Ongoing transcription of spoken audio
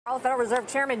Federal Reserve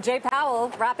Chairman Jay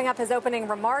Powell wrapping up his opening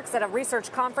remarks at a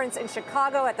research conference in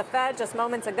Chicago at the Fed just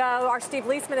moments ago. Our Steve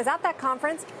Liesman is at that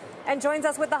conference and joins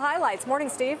us with the highlights. Morning,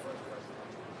 Steve.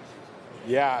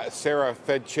 Yeah, Sarah,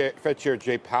 Fed Chair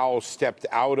Jay Powell stepped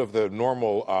out of the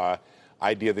normal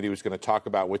idea that he was going to talk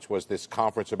about, which was this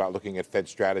conference about looking at Fed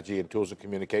strategy and tools of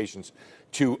communications,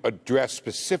 to address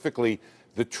specifically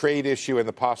the trade issue and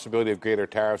the possibility of greater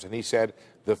tariffs. And he said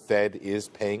the Fed is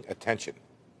paying attention.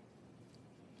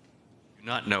 We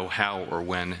do not know how or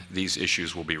when these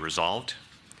issues will be resolved.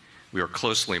 We are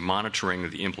closely monitoring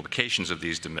the implications of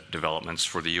these developments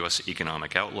for the U.S.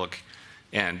 economic outlook,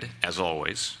 and, as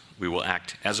always, we will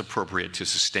act as appropriate to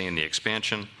sustain the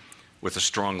expansion with a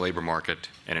strong labor market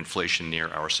and inflation near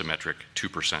our symmetric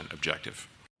 2% objective.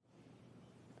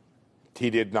 He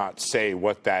did not say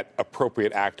what that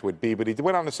appropriate act would be, but he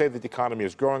went on to say that the economy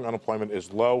is growing, unemployment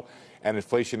is low, and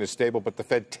inflation is stable. But the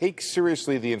Fed takes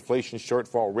seriously the inflation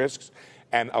shortfall risks,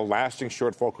 and a lasting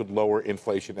shortfall could lower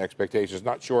inflation expectations.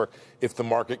 Not sure if the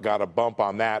market got a bump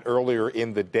on that. Earlier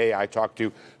in the day, I talked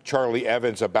to Charlie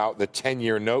Evans about the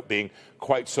 10-year note being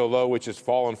quite so low, which has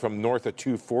fallen from north of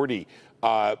 240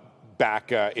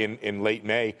 back in late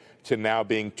May to now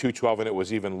being 212, and it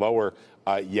was even lower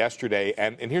yesterday.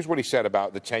 And here's what he said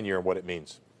about the 10-year and what it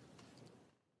means.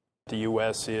 The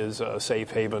U.S. is a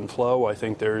safe haven flow. I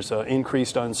think there's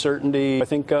increased uncertainty. I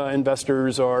think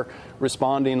investors are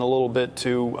responding a little bit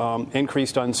to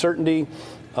increased uncertainty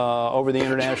over the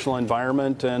international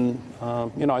environment. And,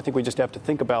 I think we just have to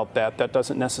think about that. That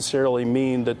doesn't necessarily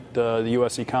mean that the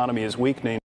U.S. economy is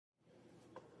weakening.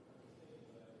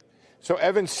 So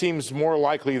Evans seems more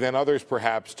likely than others,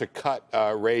 perhaps, to cut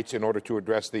rates in order to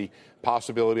address the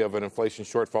possibility of an inflation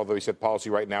shortfall, though he said policy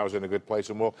right now is in a good place.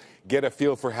 And we'll get a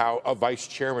feel for how Vice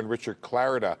Chairman Richard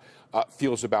Clarida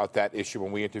feels about that issue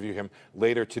when we interview him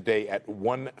later today at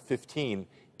 1:15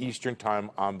 Eastern Time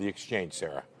on The Exchange.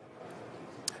 Sarah.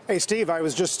 Hey, Steve, I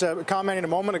was just commenting a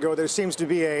moment ago. There seems to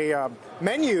be a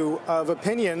menu of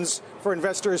opinions for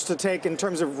investors to take in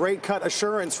terms of rate cut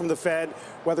assurance from the Fed,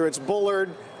 whether it's Bullard,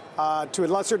 to a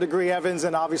lesser degree Evans,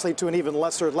 and obviously to an even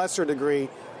lesser degree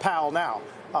Powell now.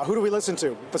 Who do we listen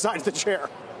to besides the chair?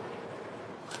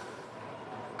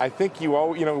 I think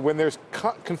when there's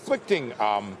conflicting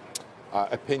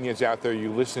opinions out there,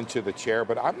 you listen to the chair,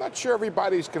 but I'm not sure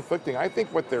everybody's conflicting. I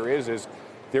think what there is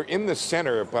they're in the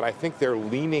center, but I think they're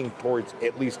leaning towards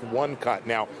at least one cut.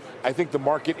 Now, I think the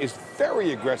market is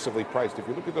very aggressively priced. If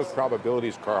you look at those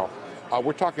probabilities, Carl,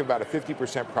 we're talking about a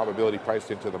 50% probability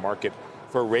priced into the market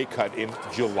for a rate cut in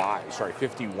July,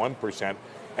 51%.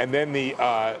 And then the,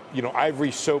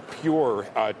 ivory so pure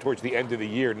towards the end of the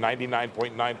year,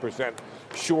 99.9%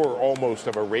 sure almost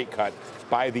of a rate cut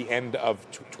by the end of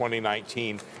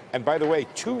 2019. And by the way,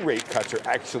 2 rate cuts are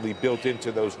actually built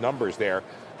into those numbers there.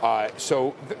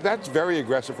 So that's very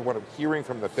aggressive from what I'm hearing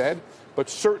from the Fed. But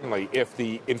certainly, if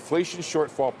the inflation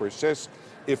shortfall persists,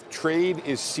 if trade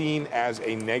is seen as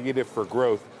a negative for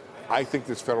growth, I think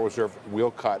this Federal Reserve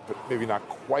will cut, but maybe not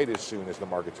quite as soon as the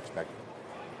market's expecting.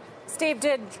 Steve,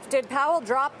 did Powell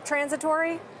drop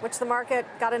transitory, which the market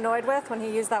got annoyed with when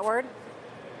he used that word?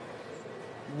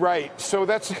 Right. So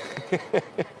that's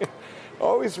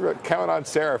always count on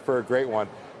Sarah for a great one.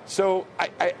 So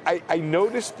I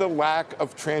noticed the lack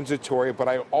of transitory, but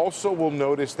I also will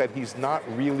notice that he's not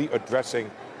really addressing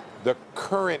the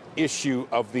current issue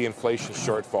of the inflation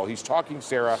shortfall. He's talking,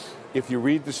 Sarah, if you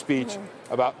read the speech,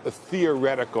 about the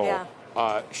theoretical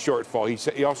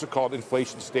shortfall. He also called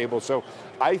inflation stable. So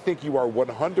I think you are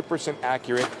 100%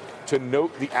 accurate to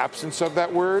note the absence of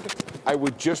that word. I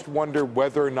would just wonder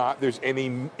whether or not there's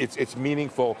it's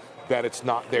meaningful that it's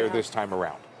not there this time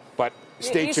around. But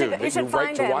stay tuned. You should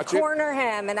find him, corner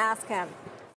him, and ask him.